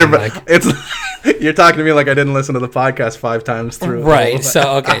like it's you're talking to me like I didn't listen to the podcast 5 times through. Right. So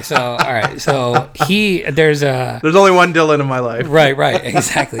all right. So there's only one Dylan in my life. Right,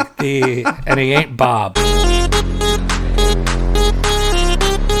 exactly. And he ain't Bob.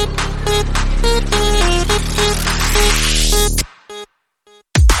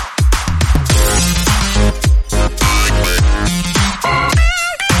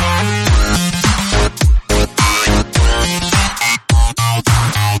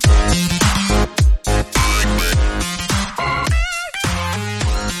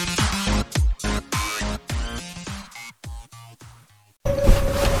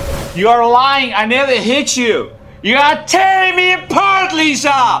 You are lying. I never hit you. You are tearing me apart,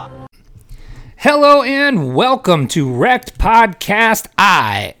 Lisa. Hello and welcome to Wrecked Podcast.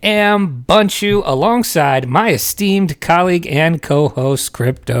 I am Bunchu alongside my esteemed colleague and co-host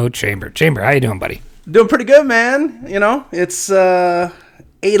Crypto Chamber. Chamber, how you doing, buddy? Doing pretty good, man. You know, it's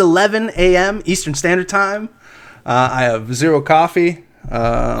 8:11 a.m. Eastern Standard Time. I have zero coffee.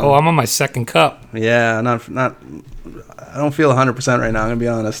 I'm on my second cup. Yeah, not. I don't feel 100% right now. I'm gonna be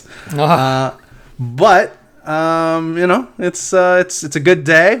honest. But you know, it's a good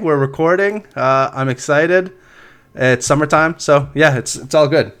day. We're recording. I'm excited. It's summertime, so yeah, it's all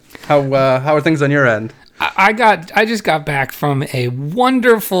good. How are things on your end? I just got back from a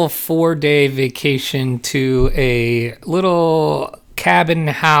wonderful 4-day vacation to a little cabin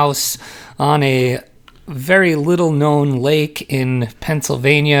house on a very little known lake in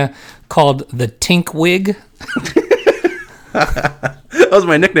Pennsylvania called the Tinkwig. That was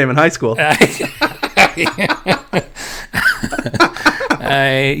my nickname in high school. Yes,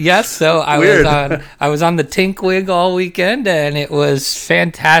 so I was on the Tinkwig all weekend, and it was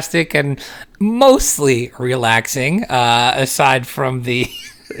fantastic and mostly relaxing. Aside from the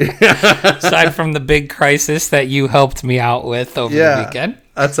big crisis that you helped me out with over the weekend.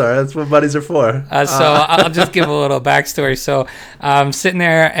 That's all right. That's what buddies are for. So I'll just give a little backstory. So I'm sitting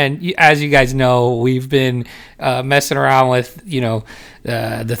there, and as you guys know, we've been messing around with,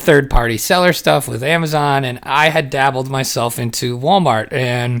 the third-party seller stuff with Amazon, and I had dabbled myself into Walmart,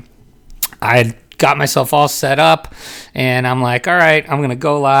 and I had got myself all set up, and I'm like, all right, I'm going to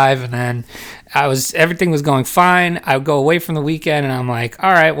go live, and then everything was going fine. I would go away from the weekend, and I'm like,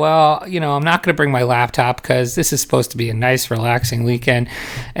 all right, well, I'm not going to bring my laptop because this is supposed to be a nice, relaxing weekend.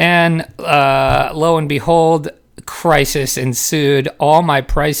 And lo and behold, crisis ensued. All my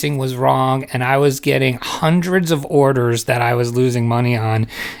pricing was wrong, and I was getting hundreds of orders that I was losing money on,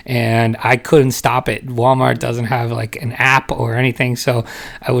 and I couldn't stop it. Walmart doesn't have like an app or anything, so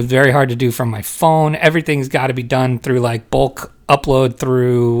it was very hard to do from my phone. Everything's got to be done through like bulk upload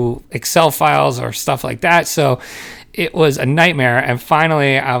through Excel files or stuff like that. So it was a nightmare. And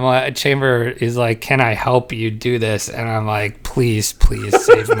finally, Chamber is like, can I help you do this? And I'm like, please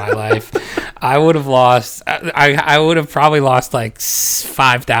save my life. I would have probably lost like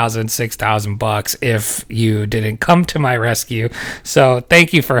 $5,000, $6,000 if you didn't come to my rescue. So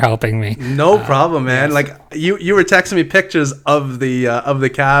thank you for helping me. No problem, man. Yes. Like you were texting me pictures of the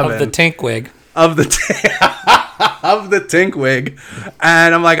cabin. Of the Tinkwig. Of the Tinkwig,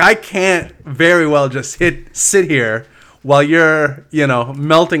 and I'm like, I can't very well just sit here while you're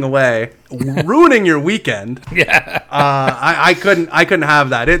melting away, ruining your weekend. Yeah. I couldn't have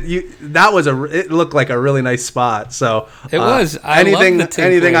that. It looked like a really nice spot. So it was.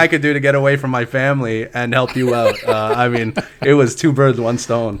 Anything I could do to get away from my family and help you out. I mean, it was 2 birds, 1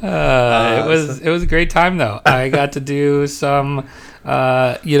 stone. It was a great time though. I got to do some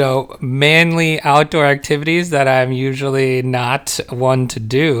manly outdoor activities that I'm usually not one to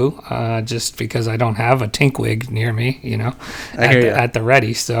do, just because I don't have a Tinkwig near me, at the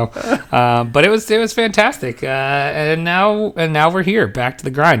ready. So, but it was fantastic. And now we're here, back to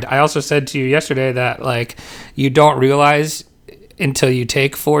the grind. I also said to you yesterday that like you don't realize until you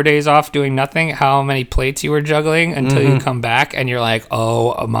take 4 days off doing nothing how many plates you were juggling until you come back and you're like,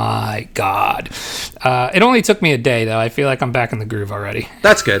 oh my God. It only took me a day though. I feel like I'm back in the groove already.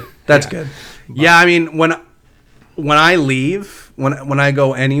 That's good. That's good. But, yeah, I mean, when I leave, when I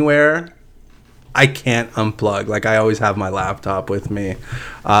go anywhere, I can't unplug. Like I always have my laptop with me.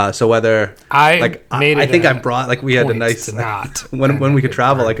 So whether I think I brought, like, we had a nice when we could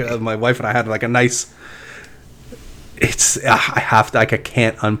travel, like my wife and I had like a nice. I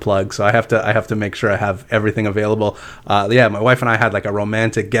can't unplug, so I have to make sure I have everything available. My wife and I had like a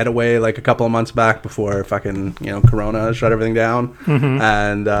romantic getaway like a couple of months back before fucking Corona shut everything down.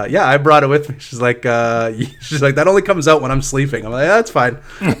 And I brought it with me. She's like that only comes out when I'm sleeping. I'm like, yeah, that's fine.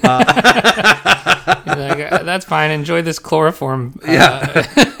 Like, that's fine. Enjoy this chloroform.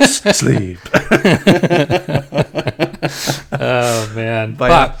 Sleep. Oh man.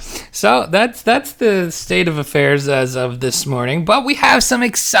 But so that's the state of affairs as of this morning. But we have some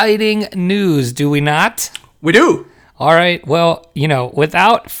exciting news, do we not? we do. All right. Well,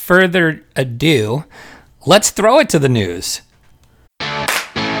 without further ado, let's throw it to the news.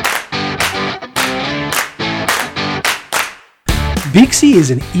 Beaxy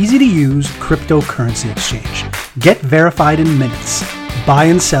is an easy-to-use cryptocurrency exchange. Get verified in minutes. Buy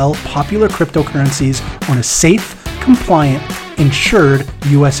and sell popular cryptocurrencies on a safe, compliant, insured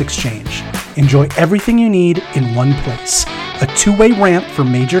U.S. exchange. Enjoy everything you need in one place. A two-way ramp for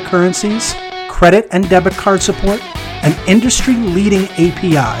major currencies, credit and debit card support, an industry-leading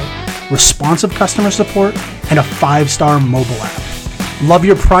API, responsive customer support, and a 5-star mobile app. Love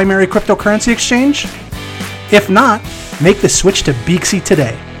your primary cryptocurrency exchange? If not, make the switch to Beaxy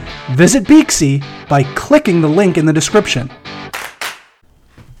today. Visit Beaxy by clicking the link in the description.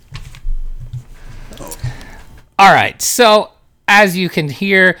 All right. So, as you can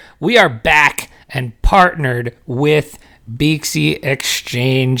hear, we are back and partnered with Beaxy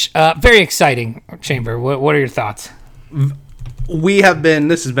Exchange. Very exciting, Chamber. What are your thoughts?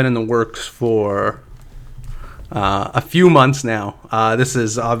 This has been in the works for a few months now. This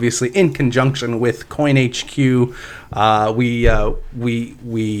is obviously in conjunction with CoinHQ.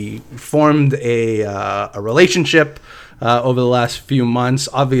 We formed a relationship over the last few months.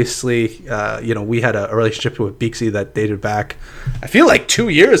 Obviously, we had a relationship with Beaxy that dated back, I feel like 2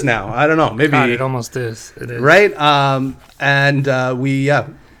 years now. I don't know, maybe. God, it almost is. It is. Right?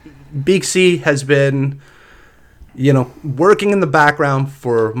 Beaxy has been working in the background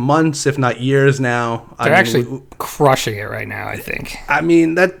for months, if not years now. They're actually crushing it right now, I think. I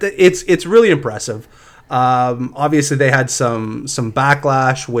mean, it's really impressive. Obviously, they had some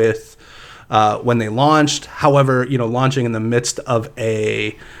backlash with when they launched. However, launching in the midst of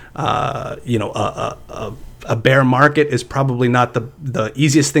a bear market is probably not the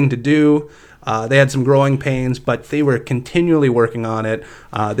easiest thing to do. They had some growing pains, but they were continually working on it.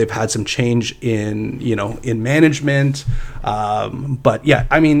 They've had some change in management. But yeah,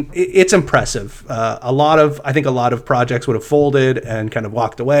 I mean, it's impressive. I think a lot of projects would have folded and kind of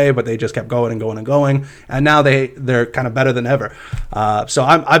walked away, but they just kept going and going and going. And now they're kind of better than ever. So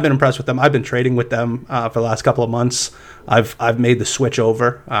I've been impressed with them. I've been trading with them for the last couple of months. I've made the switch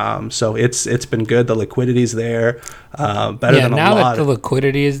over. So it's been good. The liquidity's there. Better than a lot. Now that the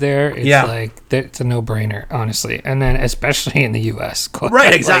liquidity is there, it's it's a no-brainer, honestly. And then especially in the U.S.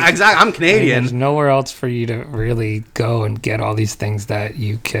 Right, exactly. I'm Canadian. There's nowhere else for you to really go and get all these things that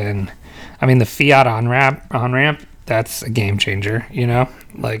you can. I mean, the fiat on-ramp, that's a game changer, and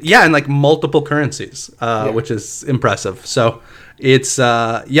like multiple currencies, which is impressive. So it's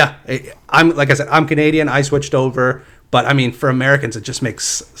I'm like I said, I'm Canadian. I switched over, but I mean, for Americans, it just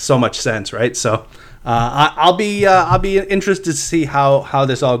makes so much sense, right? So I'll be interested to see how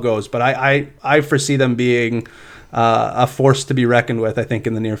this all goes, but I foresee them being a force to be reckoned with, I think,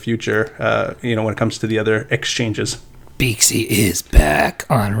 in the near future, when it comes to the other exchanges. Beaxy is back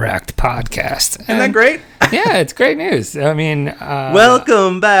on Wrecked Podcast. Isn't that great? Yeah, it's great news. I mean...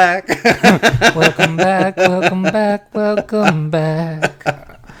 welcome back. Welcome back, welcome back, welcome back.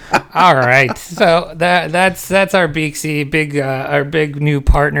 All right, so that's our Beaxy our big new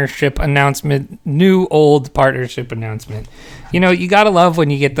partnership announcement, new old partnership announcement. You gotta love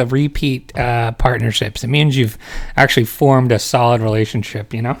when you get the repeat partnerships. It means you've actually formed a solid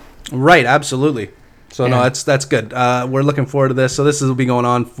relationship. Right, absolutely. So no, that's good. We're looking forward to this. So this will be going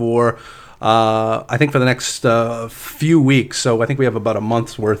on for I think for the next few weeks. So I think we have about a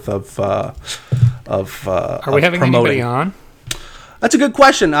month's worth of Are we having promoting. Anybody on? That's a good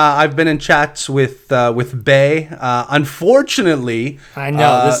question. I've been in chats with Bay. Unfortunately, I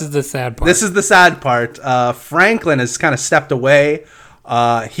know this is the sad part. This is the sad part. Franklin has kind of stepped away.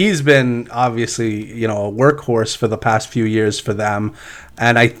 He's been obviously, a workhorse for the past few years for them,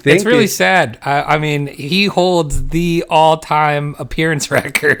 and I think it's really sad. I mean, he holds the all-time appearance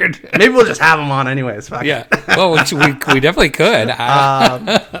record. Maybe we'll just have him on anyways. Yeah. Well, we definitely could.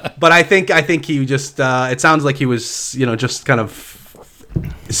 But I think he just. It sounds like he was, just kind of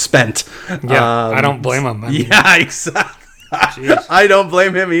spent. Yeah, I don't blame him. Yeah, exactly. I don't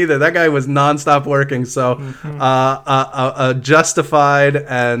blame him either. That guy was nonstop working. So, a justified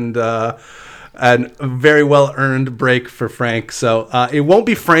and very well earned break for Frank. So it won't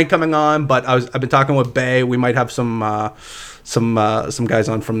be Frank coming on, but I've been talking with Bay. We might have some guys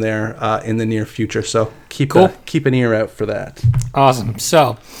on from there in the near future. So keep an ear out for that. Awesome.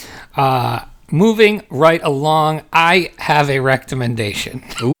 So. Moving right along, I have a recommendation.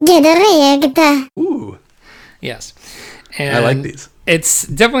 Ooh. Yes. And I like these. It's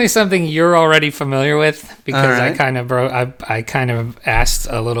definitely something you're already familiar with because All right. I kind of asked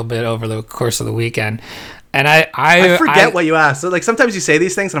a little bit over the course of the weekend, and I forget what you asked. So, like, sometimes you say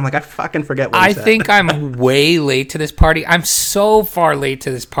these things, and I'm like, I fucking forget what you I said. think I'm way late to this party. I'm so far late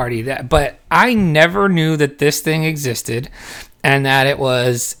to this party but I never knew that this thing existed, and that it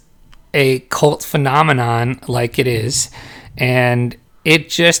was a cult phenomenon like it is, and it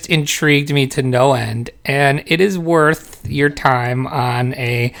just intrigued me to no end, and it is worth your time on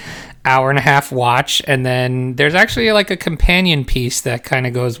a hour and a half watch. And then there's actually like a companion piece that kind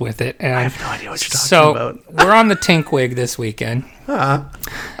of goes with it. And I have no idea what you're talking about. So we're on the Tinkwig this weekend,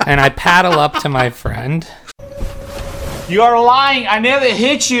 and I paddle up to my friend. You are lying. I never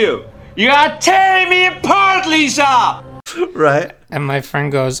hit you. You are tearing me apart, Lisa. Right. And my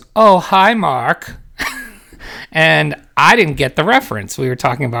friend goes, "Oh, hi, Mark." And I didn't get the reference. We were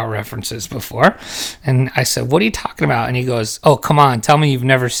talking about references before. And I said, "What are you talking about?" And he goes, "Oh, come on. Tell me you've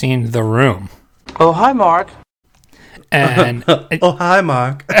never seen The Room." Oh, hi, Mark. And Oh, hi,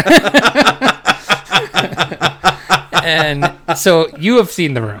 Mark. and so you have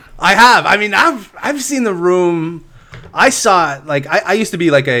seen The Room. I have. I mean, I've seen The Room. I saw it. Like, I used to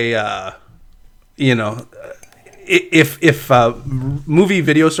be like a, if movie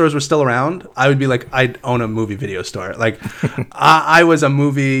video stores were still around, I would be like, I'd own a movie video store. Like, I was a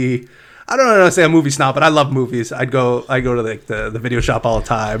movie. I don't know how to say a movie snob, but I love movies. I go to like the video shop all the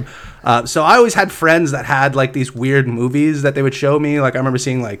time. So I always had friends that had like these weird movies that they would show me. Like, I remember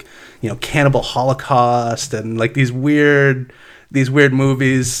seeing like, Cannibal Holocaust and like these weird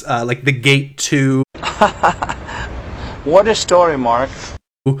movies, like The Gate 2. What a story, Mark.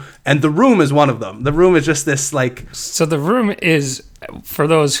 And The Room is one of them. The Room is just this like... So The Room is, for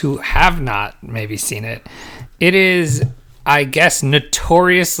those who have not maybe seen it, it is, I guess,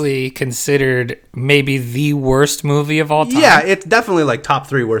 notoriously considered maybe the worst movie of all time. Yeah, it's definitely like top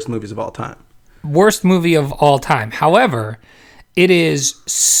 3 worst movies of all time. Worst movie of all time. However, it is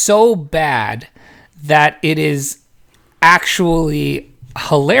so bad that it is actually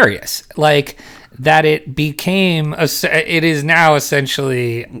hilarious. Like, that it became it is now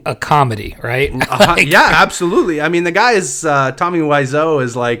essentially a comedy, right? Like, yeah, absolutely. I mean, the guy is Tommy Wiseau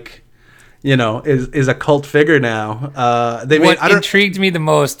is like, is a cult figure now. What intrigued me the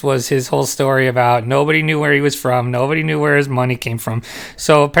most was his whole story about nobody knew where he was from, nobody knew where his money came from.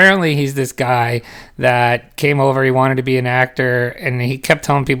 So apparently he's this guy that came over, he wanted to be an actor, and he kept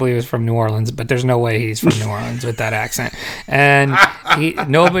telling people he was from New Orleans, but there's no way he's from New Orleans with that accent. And he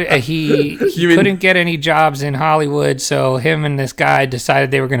couldn't get any jobs in Hollywood, so him and this guy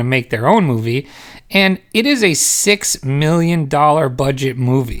decided they were going to make their own movie, and it is a $6 million budget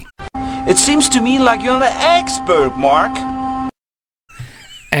movie. It seems to me like you're an expert, Mark.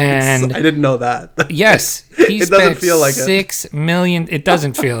 And I didn't know that. Yes, he it doesn't spent feel like $6 million. It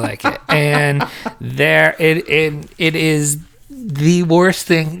doesn't feel like it, and it is the worst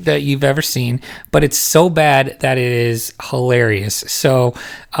thing that you've ever seen. But it's so bad that it is hilarious. So,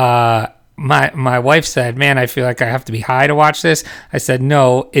 my wife said, "Man, I feel like I have to be high to watch this." I said,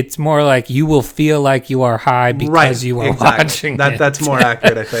 "No, it's more like you will feel like you are high because you are watching it." That's more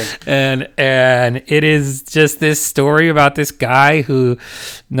accurate, I think. And it is just this story about this guy who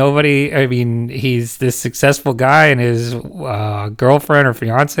he's this successful guy, and his girlfriend or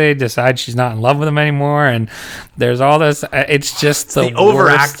fiance decides she's not in love with him anymore, and there's all this. It's just the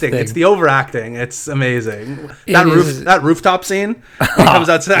overacting. Thing. It's the overacting. It's amazing. That rooftop scene when he comes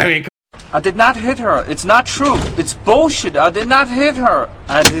outside. I mean, I did not hit her. It's not true. It's bullshit. I did not hit her.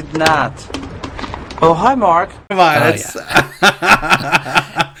 I did not. Oh, hi, Mark. come on. It's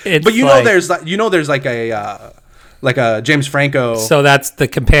But there's like a James Franco. So that's the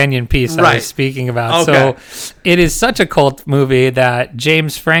companion piece I was speaking about. Okay. So it is such a cult movie that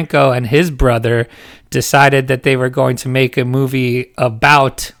James Franco and his brother decided that they were going to make a movie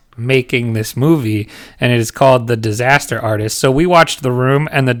about making this movie, and it is called The Disaster Artist. So we watched The Room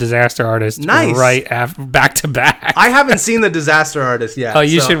and The Disaster Artist right after, back to back. I haven't seen The Disaster Artist yet. Oh,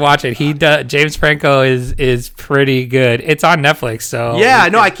 you should watch it. James Franco is pretty good. It's on Netflix. So yeah,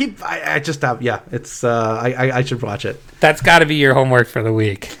 no, I just have it's I should watch it. That's got to be your homework for the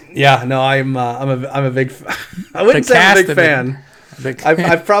week. Yeah, no, I'm a big I wouldn't say I'm a big fan.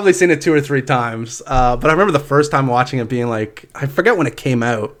 I've probably seen it 2 or 3 times, but I remember the first time watching it being like, I forget when it came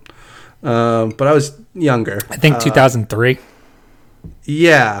out, but I was younger. I think 2003.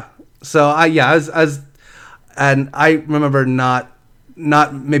 Yeah. So and I remember not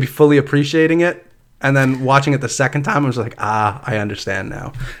maybe fully appreciating it, and then watching it the second time, I was like, I understand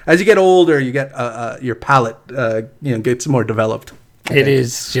now. As you get older, you get your palate gets more developed. It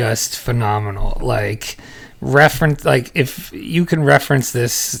is just phenomenal. Like, reference, like if you can reference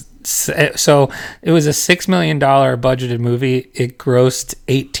this. So it was a $6 million budgeted movie. It grossed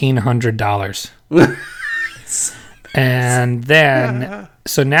 $1,800. And then,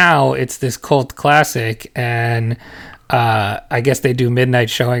 so now it's this cult classic, and I guess they do midnight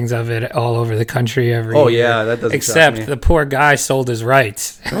showings of it all over the country every year. Yeah, that doesn't Except shock me. the poor guy sold his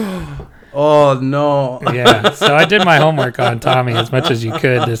rights. Oh no. Yeah, so I did my homework on Tommy as much as you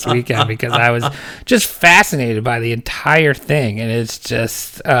could this weekend because I was just fascinated by the entire thing, and it's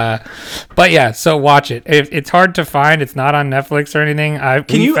just but yeah, so watch it. It's hard to find. It's not on Netflix or anything.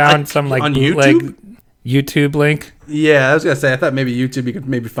 We found some like on bootleg YouTube link. Yeah, I was gonna say, I thought maybe YouTube, you could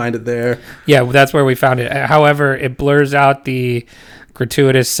maybe find it there. Yeah, that's where we found it. However, it blurs out the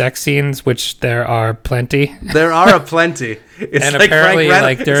gratuitous sex scenes, which there are plenty. There are aplenty. It's And like apparently,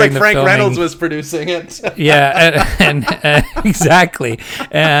 like, it's during like the Frank filming- Reynolds was producing it. Yeah, and exactly.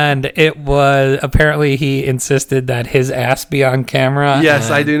 And it was apparently he insisted that his ass be on camera.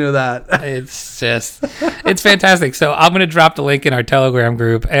 Yes, I and do know that. it's fantastic. So I'm gonna drop the link in our Telegram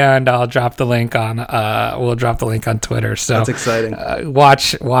group, and I'll drop the link on we'll drop the link on Twitter. So That's exciting.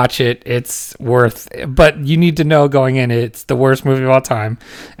 Watch it. It's worth. But you need to know going in, it's the worst movie of all time,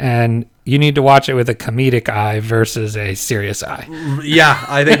 and you need to watch it with a comedic eye versus a serious eye. Yeah,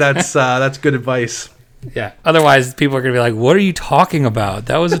 I think that's good advice. Yeah. Otherwise, people are going to be like, what are you talking about?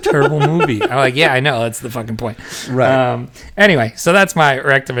 That was a terrible movie. I'm like, yeah, I know. That's the fucking point. Right. Anyway, so that's my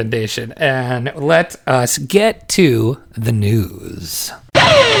recommendation. And let us get to the news.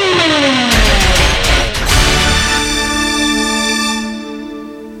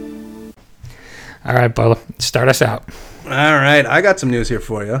 All right, Bolo, start us out. All right, I got some news here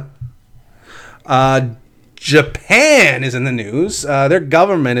for you. Japan is in the news. Their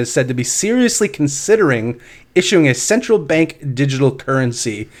government is said to be seriously considering issuing a central bank digital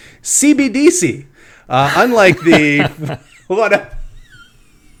currency, CBDC. Unlike the what?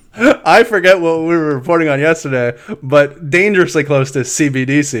 I forget what we were reporting on yesterday, but dangerously close to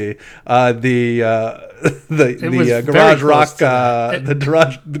CBDC. The Garage Rock,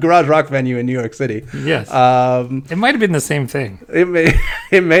 the Garage Rock venue in New York City. Yes. It might have been the same thing.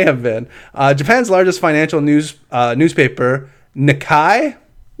 It may have been. Japan's largest financial newspaper, Nikkei.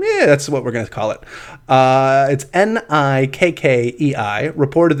 Yeah, that's what we're going to call it. It's Nikkei,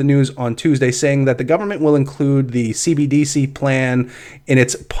 reported the news on Tuesday, saying that the government will include the CBDC plan in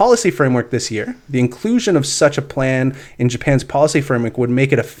its policy framework this year. The inclusion of such a plan in Japan's policy framework would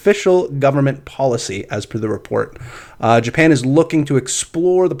make it official government policy, as per the report. Japan is looking to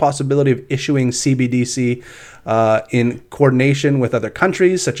explore the possibility of issuing CBDC in coordination with other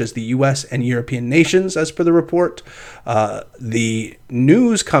countries, such as the U.S. and European nations, as per the report. The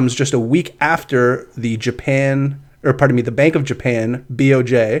news comes just a week after the Bank of Japan,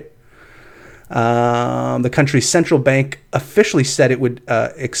 BOJ, the country's central bank, officially said it would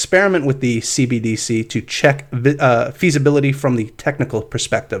experiment with the CBDC to check feasibility from the technical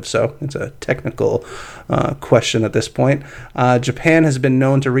perspective. So it's a technical question at this point. Japan has been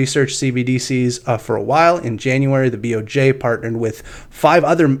known to research CBDCs for a while. In January, the BOJ partnered with 5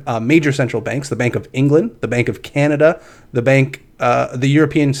 other major central banks: the Bank of England, the Bank of Canada, the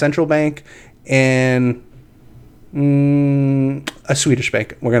European Central Bank, and a Swedish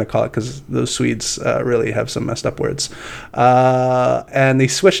bank, we're going to call it, because those Swedes really have some messed up words, and the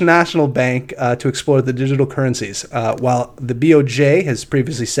Swiss National Bank to explore the digital currencies. While the BOJ has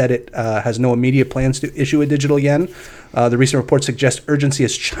previously said it has no immediate plans to issue a digital yen, the recent report suggests urgency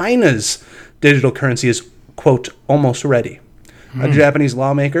as China's digital currency is, quote, almost ready. A Japanese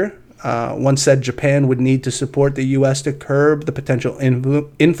lawmaker once said Japan would need to support the U.S. to curb the potential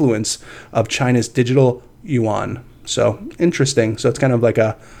influence of China's digital yuan. So interesting. So it's kind of like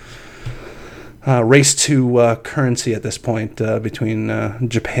a race to currency at this point between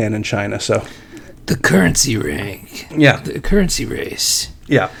Japan and China. So The currency rank. yeah, The currency race.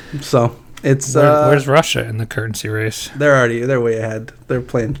 yeah. So it's Where's Russia in the currency race? they're way ahead. They're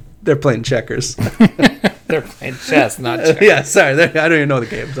playing checkers. They're playing chess, not checkers. Yeah, sorry. I don't even know the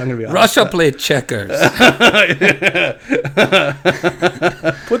games. I'm gonna be honest. Russia played checkers.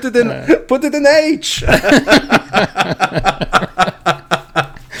 Put it in H.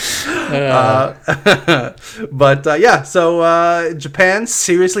 But yeah, so Japan's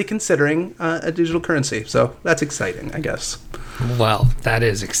seriously considering a digital currency, so that's exciting, I guess. Well, that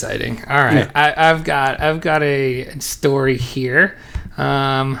is exciting. All right, Yeah. I've got a story here.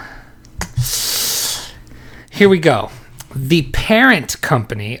 Here we go. The parent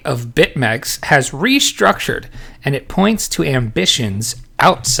company of BitMEX has restructured, and it points to ambitions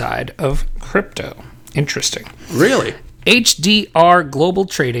outside of crypto. Interesting. Really? HDR Global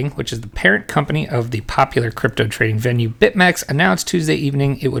Trading, which is the parent company of the popular crypto trading venue BitMEX, announced Tuesday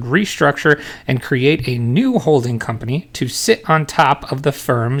evening it would restructure and create a new holding company to sit on top of the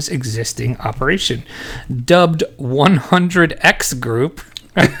firm's existing operation. Dubbed 100X Group,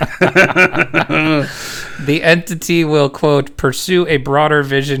 the entity will, quote, pursue a broader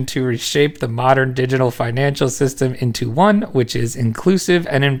vision to reshape the modern digital financial system into one which is inclusive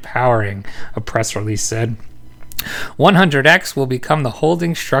and empowering, a press release said. 100X will become the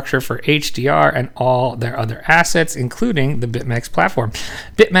holding structure for HDR and all their other assets, including the BitMEX platform.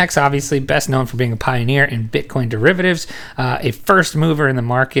 BitMEX, obviously best known for being a pioneer in Bitcoin derivatives, a first mover in the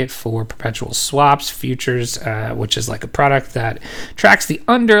market for perpetual swaps, futures, which is like a product that tracks the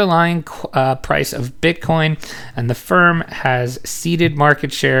underlying price of Bitcoin. And the firm has ceded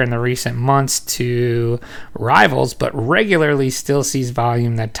market share in the recent months to rivals, but regularly still sees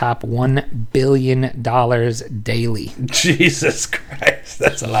volume that top $1 billion daily. Jesus Christ,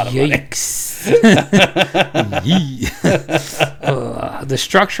 that's a lot of money. Yikes. The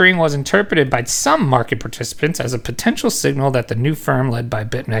structuring was interpreted by some market participants as a potential signal that the new firm, led by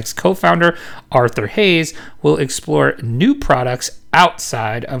BitMEX co-founder Arthur Hayes, will explore new products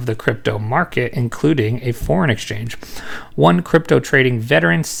outside of the crypto market, including a foreign exchange. One crypto trading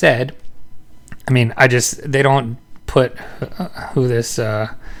veteran said, they don't put who this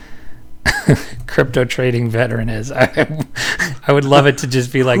crypto trading veteran is. I would love it to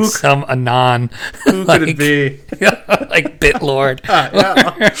just be like some anon. Who could it be? Like BitLord.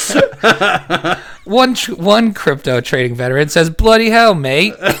 One crypto trading veteran says, "Bloody hell,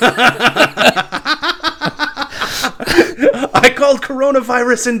 mate." I called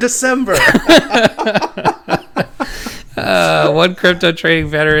coronavirus in December. One crypto trading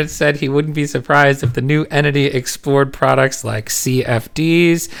veteran said he wouldn't be surprised if the new entity explored products like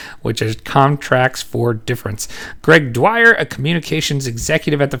CFDs, which is contracts for difference. Greg Dwyer, a communications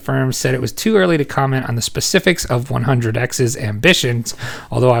executive at the firm, said it was too early to comment on the specifics of 100X's ambitions,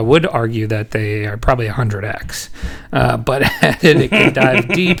 although I would argue that they are probably 100X. But added it could dive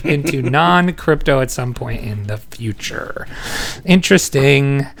deep into non-crypto at some point in the future.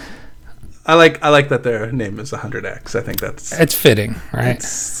 Interesting. I like that their name is 100X. I think it's fitting, right?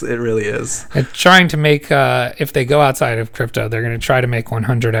 It really is. It's trying to make if they go outside of crypto, they're going to try to make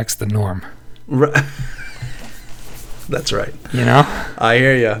 100X the norm. Right. That's right. You know? I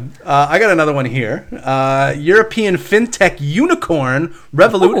hear you. I got another one here. European fintech unicorn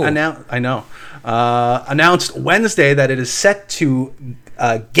Revolut announced Wednesday that it is set to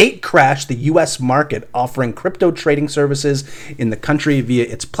gate crash the U.S. market, offering crypto trading services in the country via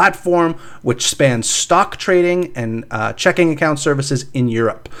its platform, which spans stock trading and checking account services in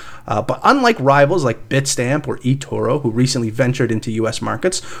Europe. But unlike rivals like Bitstamp or eToro, who recently ventured into U.S.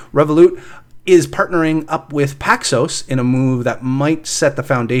 markets, Revolut is partnering up with Paxos in a move that might set the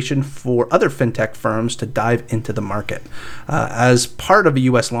foundation for other fintech firms to dive into the market. As part of a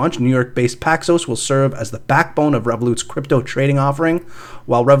U.S. launch, New York-based Paxos will serve as the backbone of Revolut's crypto trading offering.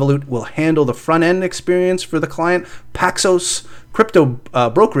 While Revolut will handle the front-end experience for the client, Paxos Crypto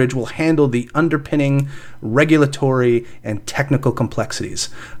Brokerage will handle the underpinning regulatory and technical complexities,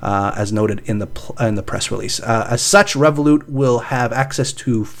 as noted in the press release. As such, Revolut will have access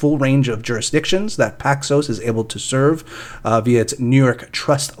to full range of jurisdictions that Paxos is able to serve via its New York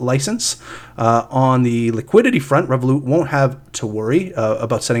Trust license. On the liquidity front, Revolut won't have to worry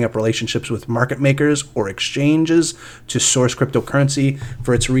about setting up relationships with market makers or exchanges to source cryptocurrency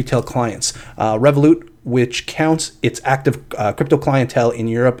for its retail clients. Revolut, which counts its active crypto clientele in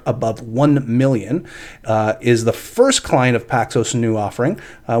Europe above 1 million, is the first client of Paxos' new offering,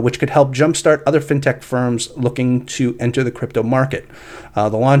 which could help jumpstart other fintech firms looking to enter the crypto market. The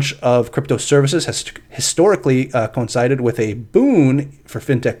launch of crypto services has historically coincided with a boon for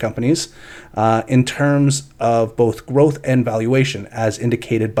fintech companies in terms of both growth and valuation, as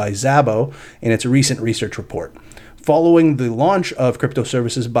indicated by Szabo in its recent research report. Following the launch of crypto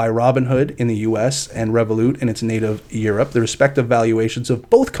services by Robinhood in the US and Revolut in its native Europe, the respective valuations of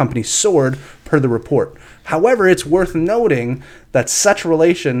both companies soared per the report. However, it's worth noting that such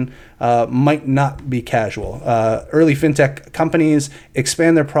relation might not be casual. Early fintech companies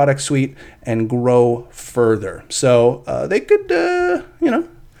expand their product suite and grow further. So they could,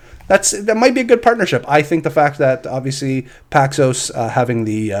 that might be a good partnership. I think the fact that obviously Paxos having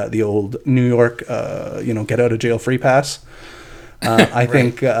the old New York get out of jail free pass, I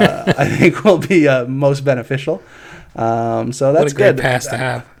think will be most beneficial. So that's good. What a great pass to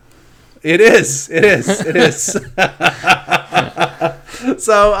have. It is.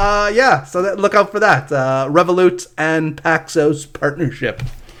 So look out for that. Revolut and Paxos partnership.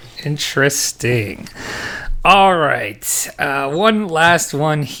 Interesting. All right. One last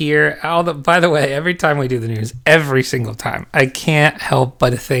one here. By the way, every time we do the news, every single time, I can't help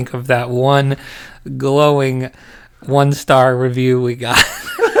but think of that one glowing 1-star review we got.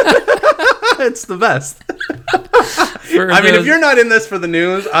 It's the best. If you're not in this for the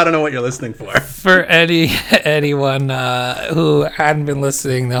news, I don't know what you're listening for. For anyone who hadn't been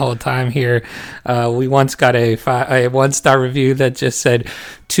listening the whole time here, we once got a 1-star review that just said,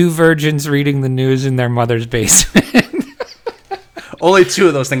 2 virgins reading the news in their mother's basement. Only 2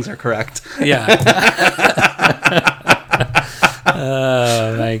 of those things are correct. Yeah.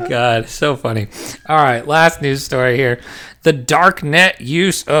 Oh, my God. So funny. All right, last news story here. The darknet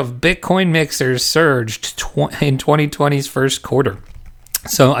use of Bitcoin mixers surged in 2020's first quarter.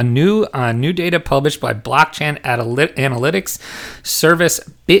 So a new data published by blockchain analytics service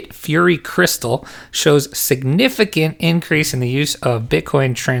Bitfury Crystal shows significant increase in the use of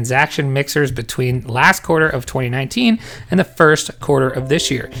Bitcoin transaction mixers between last quarter of 2019 and the first quarter of this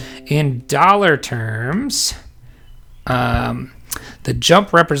year. In dollar terms, the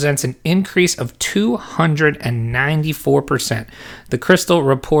jump represents an increase of 294%. The Crystal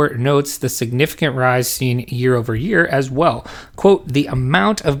report notes the significant rise seen year over year as well. Quote, the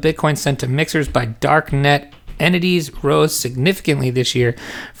amount of Bitcoin sent to mixers by darknet entities rose significantly this year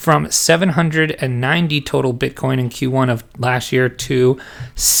from 790 total Bitcoin in Q1 of last year to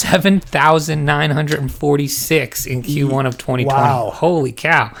 7,946 in Q1 of 2020. Wow. Holy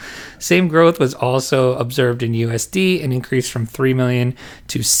cow. Same growth was also observed in USD, an increase from 3 million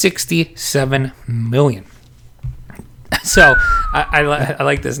to 67 million. So I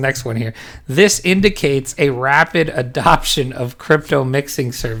like this next one here. This indicates a rapid adoption of crypto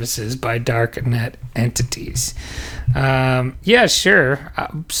mixing services by darknet entities. Yeah, sure.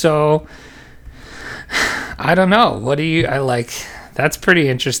 So I don't know. What do you? I like. That's pretty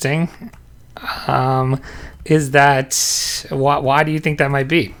interesting. Is that why do you think that might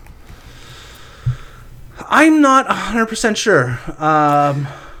be? I'm not 100% sure.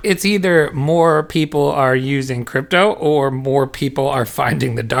 It's either more people are using crypto or more people are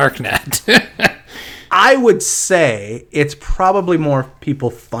finding the darknet. I would say it's probably more people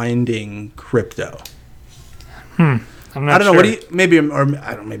finding crypto. I'm not I don't know. sure. What do you? Maybe I don't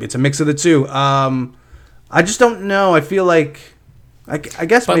know. Maybe it's a mix of the two. I just don't know. I feel like I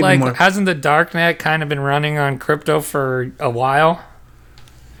guess But maybe like, more. hasn't the darknet kind of been running on crypto for a while?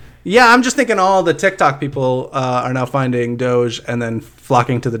 Yeah, I'm just thinking all the TikTok people are now finding Doge and then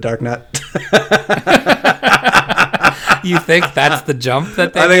flocking to the darknet. You think that's the jump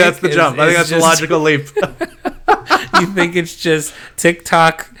that they I think make? that's the jump. I think that's the logical leap. You think it's just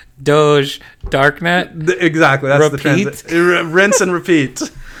TikTok, Doge, darknet? Exactly. That's Repeat? the transit. Rinse and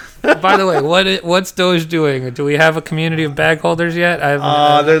repeat. By the way, what's Doge doing? Do we have a community of bag holders yet?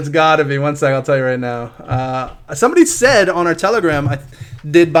 There's got to be. One sec, I'll tell you right now. Somebody said on our Telegram,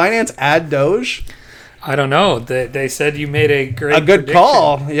 did Binance add Doge? I don't know. They said you made a great A good prediction.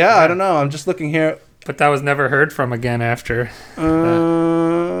 call. Yeah, I don't know. I'm just looking here. But that was never heard from again after.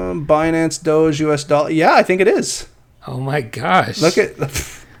 Binance Doge US dollar. Yeah, I think it is. Oh my gosh. Look at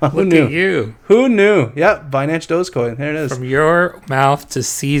who Look knew? at you. Who knew? Yep, Binance Dogecoin. There it is. From your mouth to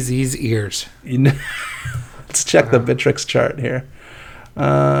CZ's ears. You know, let's check the Bittrex chart here.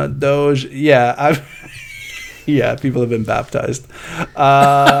 Doge. Yeah, yeah, people have been baptized.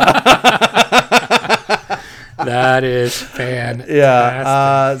 That is fantastic.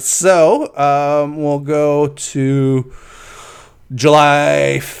 Yeah. So we'll go to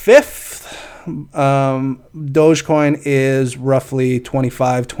July 5th. Dogecoin is roughly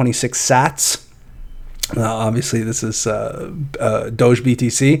 26 sats. Obviously, this is Doge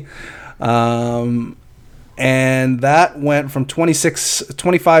BTC. And that went from 26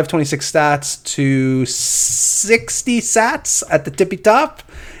 sats to 60 sats at the tippy top.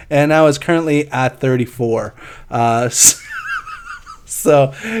 And now is currently at 34.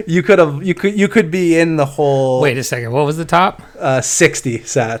 So you could be in the whole. Wait a second. What was the top? 60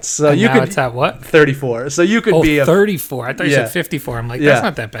 sats. So And you now could it's at what? 34. So you could be 34. I thought you Yeah. said 54. I'm like, Yeah. that's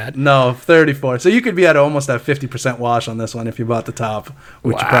not that bad. No, 34. So you could be at almost at 50% wash on this one if you bought the top,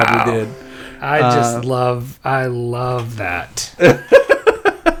 which you Wow. probably did. I love that. And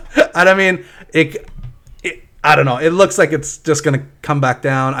I mean, I don't know. It looks like it's just going to come back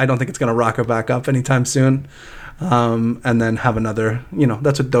down. I don't think it's going to rocket back up anytime soon. And then have another,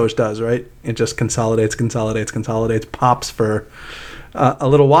 that's what Doge does, right? It just consolidates, pops for a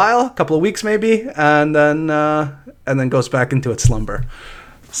little while, a couple of weeks maybe, and then goes back into its slumber.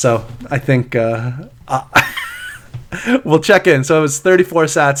 So I think we'll check in. So it was 34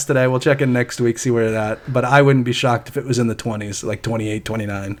 sats today. We'll check in next week, see where it's at. But I wouldn't be shocked if it was in the 20s, like 28,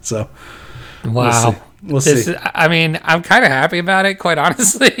 29. So Wow. We'll see. I mean, I'm kind of happy about it, quite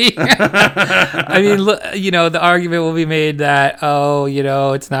honestly. I mean, the argument will be made that,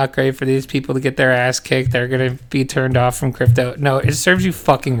 it's not great for these people to get their ass kicked. They're going to be turned off from crypto. No, it serves you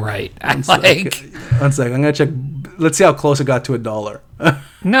fucking right. One second. I'm going to check. Let's see how close it got to $1.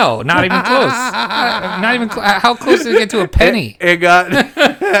 No, not even close. Not even how close did it get to a penny? It got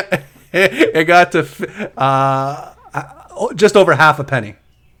to just over half a penny.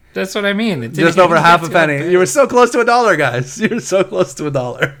 That's what I mean. Just over half a penny. You were so close to $1, guys. You were so close to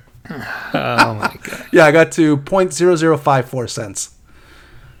 $1. Oh my god. Yeah, I got to 0.0054 cents.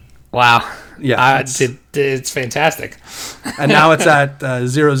 Wow. Yeah, it's fantastic. And now it's at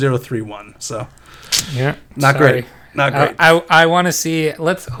 0031. So yeah, not great. Not great. I want to see.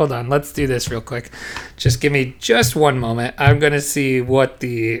 Hold on. Let's do this real quick. Just give me just one moment. I'm gonna see what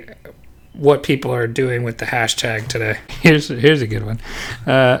people are doing with the hashtag today. Here's a good one.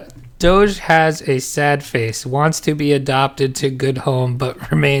 Doge has a sad face, wants to be adopted to good home,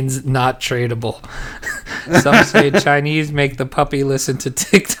 but remains not tradable. Some say Chinese make the puppy listen to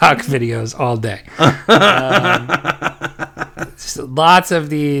TikTok videos all day. Lots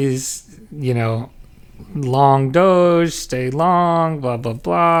of these, long Doge, stay long, blah, blah,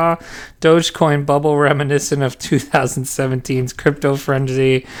 blah. Dogecoin bubble reminiscent of 2017's crypto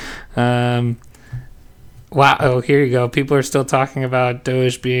frenzy. Wow. Oh, here you go. People are still talking about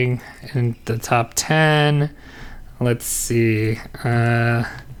Doge being in the top 10. Let's see.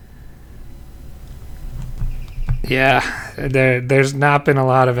 Yeah, there's not been a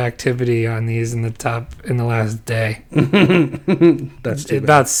lot of activity on these in the last day. That's too bad.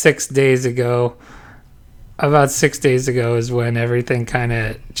 About 6 days ago. About 6 days ago is when everything kind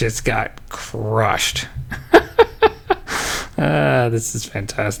of just got crushed. This is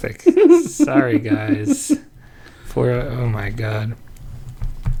fantastic. Sorry, guys. Oh my god.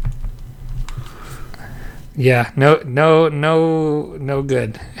 Yeah, no good.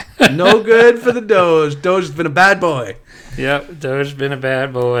 No good for the Doge. Doge's been a bad boy. Yep, Doge's been a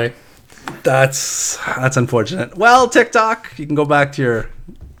bad boy. That's unfortunate. Well, TikTok, you can go back to your,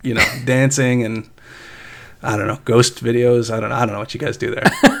 dancing and I don't know, ghost videos. I don't know what you guys do there.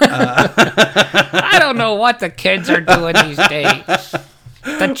 I don't know what the kids are doing these days.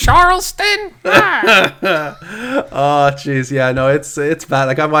 The Charleston? Oh, jeez. Yeah, no, it's bad.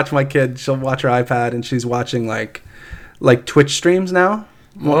 Like, I watch my kid. She'll watch her iPad, and she's watching, like Twitch streams now.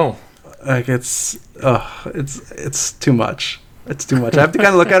 Whoa. Like, it's too much. It's too much. I have to kind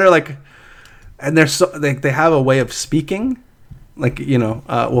of look at her, like, and they're so, they have a way of speaking. Like,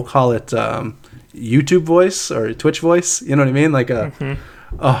 we'll call it YouTube voice or Twitch voice. You know what I mean? Like, I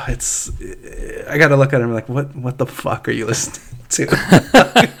got to look at her and be like, what the fuck are you listening to?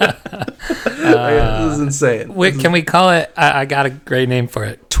 This is insane. Wait, can we call it? I got a great name for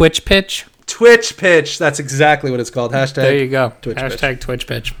it. Twitch pitch. Twitch pitch. That's exactly what it's called. Hashtag. There you go. Twitch Hashtag pitch. Twitch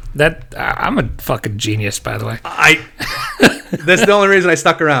pitch. That I'm a fucking genius, by the way. That's the only reason I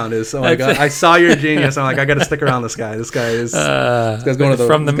stuck around. Is I saw your genius. I'm like, I got to stick around this guy. This guy's going to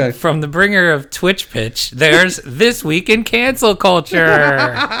the from the bringer of Twitch pitch. There's This Week in Cancel Culture.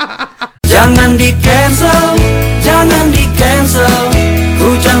 Jangan di cancel, jangan di cancel.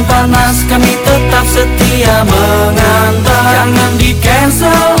 Hujan panas kami tetap setia mengantar. Jangan di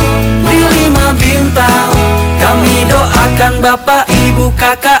cancel, di 5 bintang. Kami doakan bapak, ibu,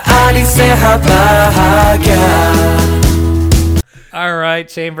 kakak, adik sehat bahagia. All right,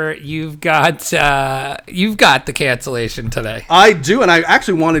 Chamber, you've got the cancellation today. I do, and I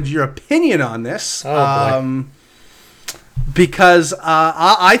actually wanted your opinion on this. Oh boy. Because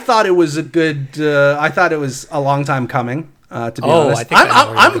I thought it was I thought it was a long time coming. To be honest, I think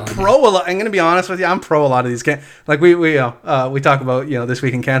I'm pro. I'm going to be honest with you. I'm pro a lot of these. Like we talk about this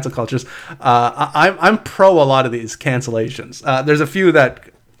week in cancel cultures. I'm pro a lot of these cancellations. There's a few that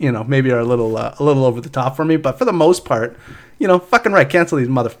maybe are a little over the top for me, but for the most part, fucking right, cancel these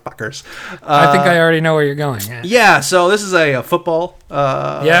motherfuckers. I think I already know where you're going. Yeah, so this is a football.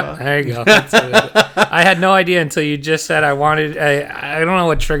 Yep, there you go. I had no idea until you just said I wanted. I don't know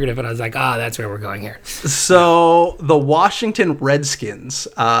what triggered it, but I was like, that's where we're going here. So the Washington Redskins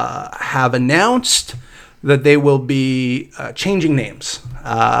have announced that they will be changing names.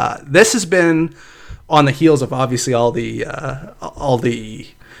 This has been on the heels of obviously all the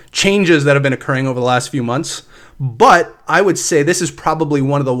changes that have been occurring over the last few months. But I would say this is probably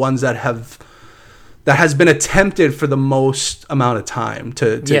one of the ones that has been attempted for the most amount of time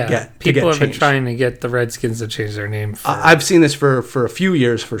to get people have been changed. trying to get the Redskins to change their name. I've seen this for a few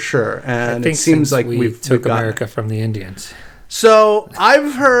years for sure, and I think it seems like we took America from the Indians. So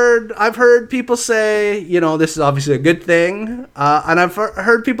I've heard people say, this is obviously a good thing, and I've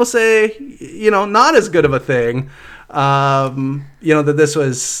heard people say, not as good of a thing. That this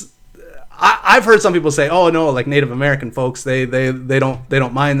was. I've heard some people say, oh no, like Native American folks, they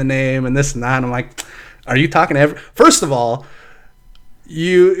don't mind the name and this and that. And I'm like, are you talking to first of all,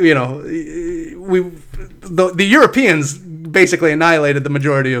 the Europeans basically annihilated the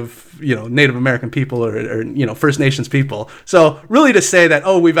majority of Native American people or First Nations people. So really to say that,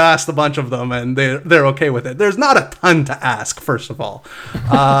 oh, we've asked a bunch of them and they're okay with it, there's not a ton to ask. First of all,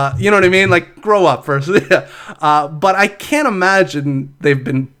 you know what I mean? Like, grow up first. But I can't imagine they've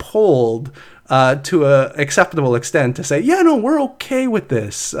been polled to a acceptable extent to say, yeah, no, we're okay with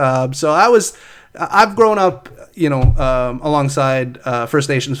this. So I've grown up, alongside First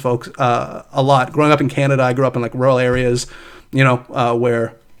Nations folks a lot. Growing up in Canada, I grew up in like rural areas,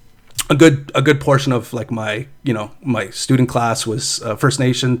 where a good portion of like my student class was First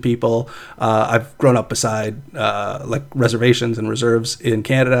Nation people. I've grown up beside like reservations and reserves in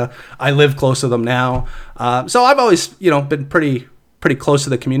Canada. I live close to them now, so I've always been pretty close to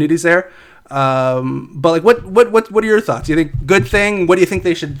the communities there. But like, what are your thoughts? Do you think good thing? What do you think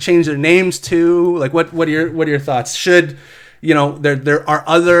they should change their names to? Like, what are your thoughts? Should there are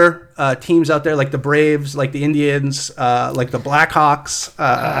other teams out there like the Braves, like the Indians, like the Blackhawks?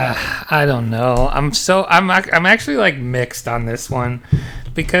 I don't know. I'm actually like mixed on this one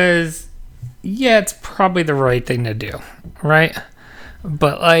because yeah, it's probably the right thing to do, right?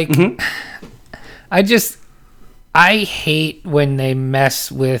 But like, I hate when they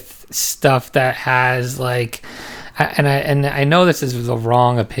mess with stuff that has like, and I know this is the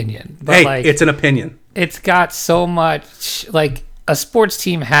wrong opinion, but hey, like, it's an opinion. It's got so much, like, a sports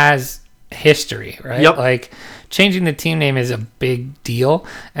team has history, right? Yep. Like, changing the team name is a big deal,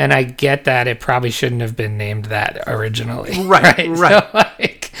 and I get that it probably shouldn't have been named that originally. Right. So,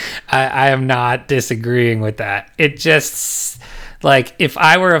 like, I am not disagreeing with that. It just, like, if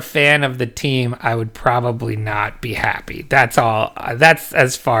I were a fan of the team, I would probably not be happy. That's all. That's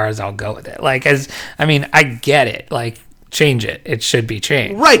as far as I'll go with it. Like, I get it. Like, change it. It should be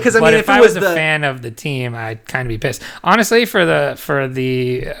changed. Right, because I mean, if I was a fan of the team, I'd kind of be pissed. Honestly, for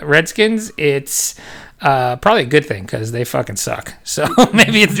the Redskins, it's probably a good thing because they fucking suck. So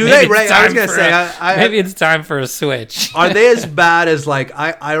maybe it's maybe it's time for a switch. Are they as bad as like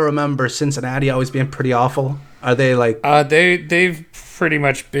I remember Cincinnati always being pretty awful? Are they like they've pretty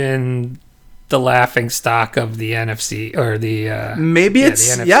much been the laughing stock of the NFC or the maybe the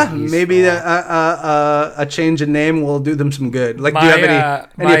it's NFC East. Maybe a change in name will do them some good. Like, do you have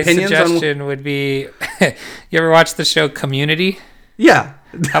any opinions? My suggestion would be, you ever watch the show Community? Yeah.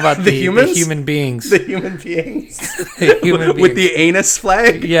 How about the humans? The human beings? The human beings. The human beings. With the anus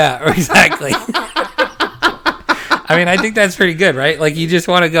flag? Yeah, exactly. I mean, I think that's pretty good, right? Like, you just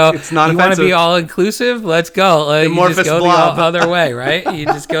want to go. It's not you want to be all inclusive? Let's go. You just go blob. the other way, right? You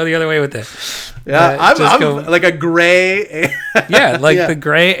just go the other way with it. Yeah, I'm like a gray. The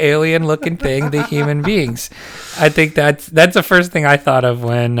gray alien looking thing, the human beings. I think that's the first thing I thought of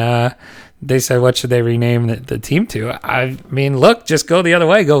when they said, what should they rename the team to? I mean, look, just go the other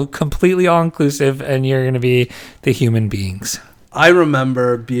way. Go completely all inclusive, and you're going to be the human beings. I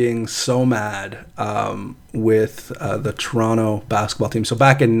remember being so mad with the Toronto basketball team. So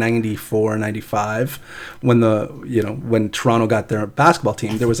back in 94, 95, when Toronto got their basketball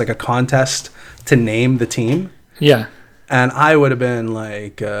team, there was like a contest to name the team. Yeah. And I would have been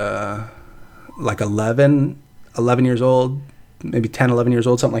like 11 years old, maybe 10, 11 years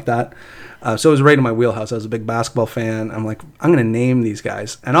old, something like that. So it was right in my wheelhouse. I was a big basketball fan. I'm like, I'm going to name these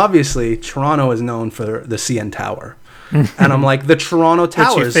guys. And obviously, Toronto is known for the CN Tower. And I'm like, the Toronto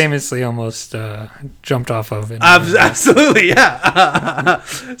Towers. Which you famously almost jumped off of. Absolutely, yeah.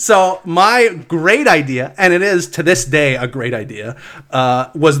 So my great idea, and it is to this day a great idea,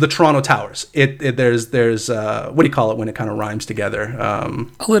 was the Toronto Towers. There's what do you call it when it kind of rhymes together?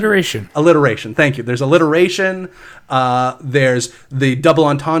 Alliteration. Alliteration, thank you. There's alliteration. There's the double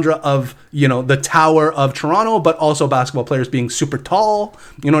entendre of, the Tower of Toronto, but also basketball players being super tall.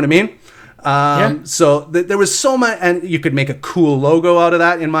 You know what I mean? So there was so much, and you could make a cool logo out of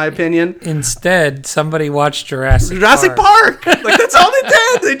that, in my opinion. Instead, somebody watched Jurassic Park. Like, that's all they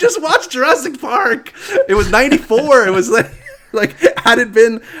did. They just watched Jurassic Park. It was 94. It was like had it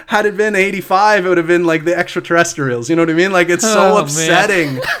been 85, it would have been like the extraterrestrials. You know what I mean? Like, it's so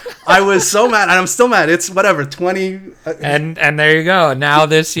upsetting. I was so mad, and I'm still mad. It's whatever, 20. And there you go. Now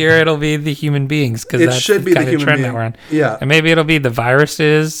this year it'll be the human beings, because that should be the human trend that we're on. Yeah, and maybe it'll be the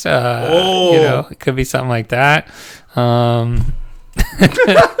viruses. It could be something like that.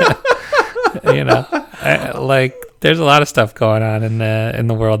 there's a lot of stuff going on in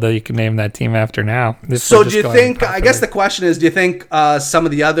the world that you can name that team after now. So do you think? I guess the question is, do you think some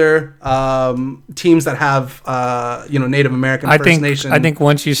of the other teams that have Native American First Nation? I think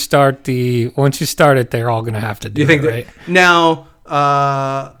once you start it, they're all going to have to do. You think it, right? Now,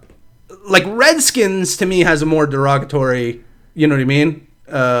 like Redskins to me has a more derogatory. You know what I mean?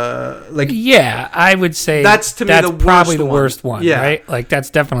 Yeah, I would say that's to me probably the worst one. Yeah. Right? Like that's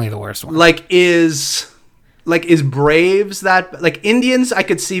definitely the worst one. Is Braves that like Indians? I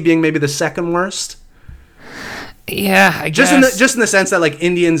could see being maybe the second worst. Yeah, I guess. Just in the sense that like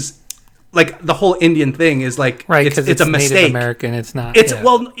Indians, like the whole Indian thing is like right, because it's a mistake. Native American, it's not.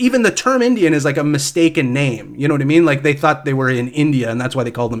 Well, even the term Indian is like a mistaken name. You know what I mean? Like they thought they were in India, and that's why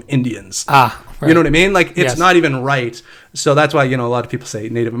they called them Indians. Right. You know what I mean? Like it's not even right. So that's why a lot of people say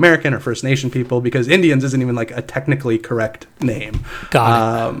Native American or First Nation people because Indians isn't even like a technically correct name.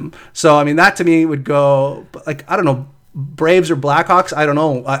 Got it. So I mean that to me would go like I don't know. Braves or Blackhawks, I don't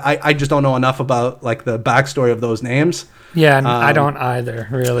know. I just don't know enough about like the backstory of those names. Yeah, I don't either,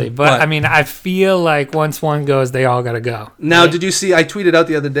 really. But I mean, I feel like once one goes, they all got to go. Now, Did you see? I tweeted out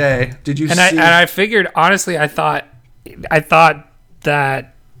the other day. Did you see? And I figured, honestly, I thought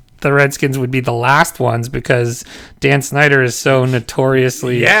that the Redskins would be the last ones because Dan Snyder is so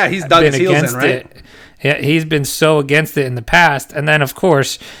notoriously he's dug his heels in, right? it. Yeah, he's been so against it in the past. And then, of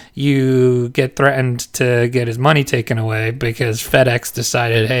course, you get threatened to get his money taken away because FedEx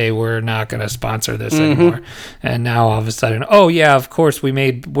decided, hey, we're not going to sponsor this anymore. And now all of a sudden, oh, yeah, of course,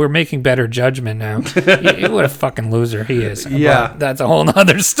 we're making better judgment now. What a fucking loser he is. Yeah. But that's a whole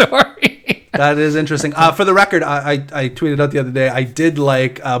nother story. That is interesting. For the record, I tweeted out the other day, I did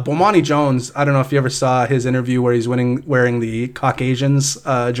like Bomani Jones. I don't know if you ever saw his interview where he's wearing the Caucasians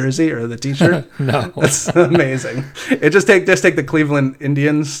jersey or the t-shirt. No. That's amazing. Just take the Cleveland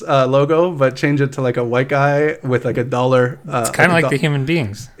Indians logo, but change it to like a white guy with like a dollar. It's kind of like the human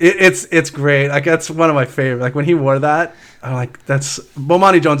beings. It's great. Like that's one of my favorite. Like when he wore that, I'm like,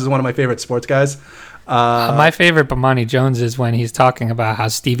 Bomani Jones is one of my favorite sports guys. My favorite Bomani Jones is when he's talking about how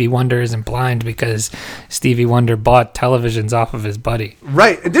Stevie Wonder isn't blind because Stevie Wonder bought televisions off of his buddy.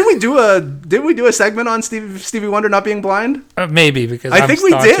 Right? Did we do a segment on Stevie Wonder not being blind? Maybe because I think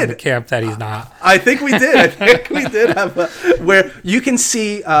we did. The camp that he's not. I think we did. I think we did have where you can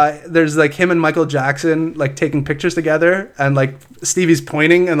see there's like him and Michael Jackson like taking pictures together and like Stevie's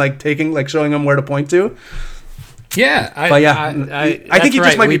pointing and like showing him where to point to. Yeah, I think he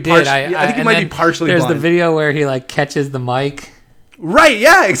just might be partially. I think he might be partially There's blind. the video where he like catches the mic. Right?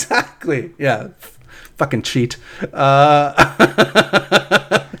 Yeah, exactly. Yeah, fucking cheat. I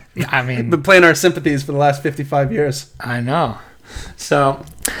mean, been playing our sympathies for the last 55 years. I know. So,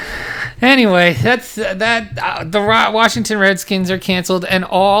 anyway, that's that. The Washington Redskins are canceled, and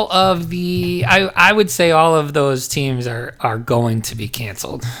all of the I would say all of those teams are going to be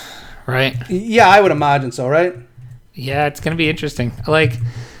canceled, right? Yeah, I would imagine so. Right? Yeah, it's going to be interesting. Like,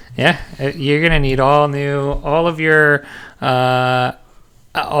 yeah, you're going to need all of your, I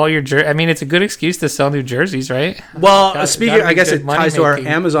mean, it's a good excuse to sell new jerseys, right? Well, speaking, I guess it ties to our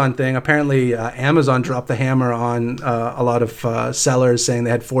Amazon thing. Apparently, Amazon dropped the hammer on a lot of sellers saying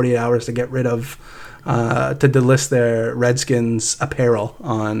they had 48 hours to get rid of, to delist their Redskins apparel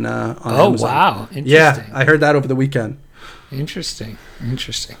on Amazon. Oh, wow. Interesting. Yeah, I heard that over the weekend. Interesting.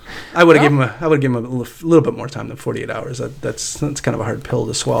 I would have given him a little bit more time than 48 hours. That's kind of a hard pill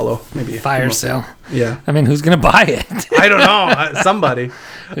to swallow. Maybe fire sale. Yeah. I mean, who's gonna buy it? I don't know. Somebody.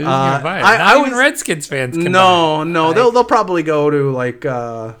 Who's gonna buy it? Not even Redskins fans. Can no. Buy it. They'll probably go to like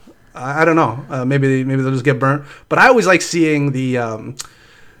I don't know. Maybe they'll just get burnt. But I always like seeing the.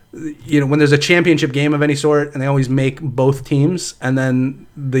 When there's a championship game of any sort, and they always make both teams, and then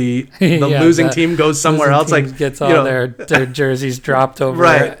the losing team goes somewhere else, like gets all their jerseys dropped over.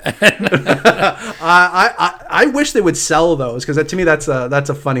 Right. I wish they would sell those because to me that's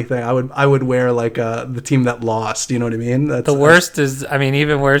a funny thing. I would wear like the team that lost. You know what I mean?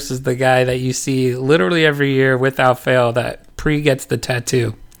 Even worse is the guy that you see literally every year without fail that gets the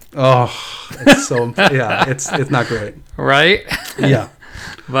tattoo. Oh, it's so it's not great, right? Yeah.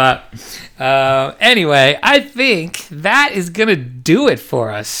 But anyway, I think that is gonna do it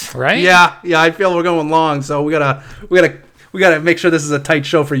for us, right? Yeah. I feel we're going long, so we gotta make sure this is a tight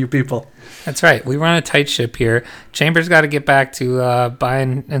show for you people. That's right. We run a tight ship here. Chambers got to get back to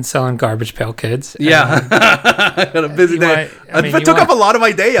buying and selling Garbage Pail Kids. Yeah, I got a busy day. It took up a lot of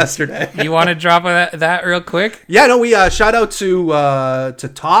my day yesterday. You want to drop that real quick? Yeah, no. We shout out to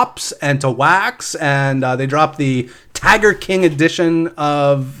Tops and to Wax, and they dropped the Tiger King edition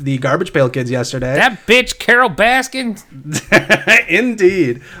of the Garbage Pail Kids yesterday. That bitch Carol Baskin.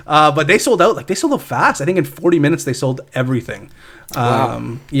 Indeed. But they sold out. Like, they sold out fast. I think in 40 minutes they sold everything.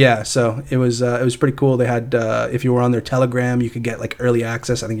 Wow. Yeah, so it was pretty cool. They had, if you were on their Telegram, you could get like early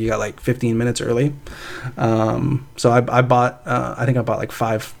access. I think you got like 15 minutes early. So I bought like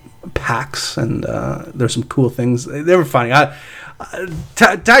 5 packs, and there's some cool things. They were funny.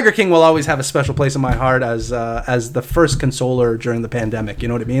 Tiger King will always have a special place in my heart as the first consoler during the pandemic. You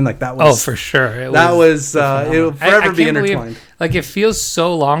know what I mean? Like, that was for sure. It will forever be intertwined. Like, it feels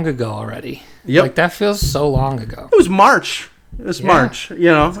so long ago already. Yep. Like, that feels so long ago. It was March. March. You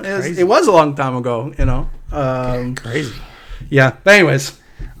know, it was a long time ago. You know, crazy. Yeah. But anyways.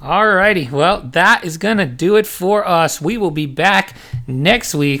 Alrighty, well, that is gonna do it for us. We will be back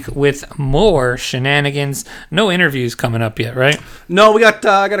next week with more shenanigans. No interviews coming up yet, right? No, we got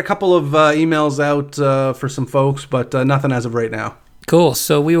I got a couple of emails out for some folks, but nothing as of right now. Cool.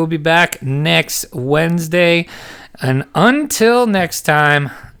 So we will be back next Wednesday, and until next time,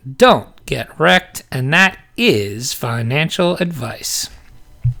 don't get wrecked, and that is financial advice.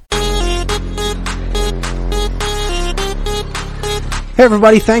 Hey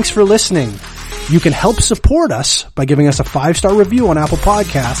everybody, thanks for listening. You can help support us by giving us a 5-star review on Apple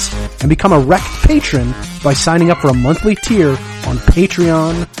Podcasts and become a Wrecked patron by signing up for a monthly tier on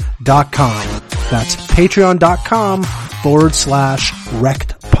Patreon.com. That's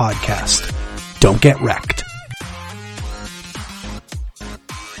patreon.com/Wrecked Podcast. Don't get wrecked.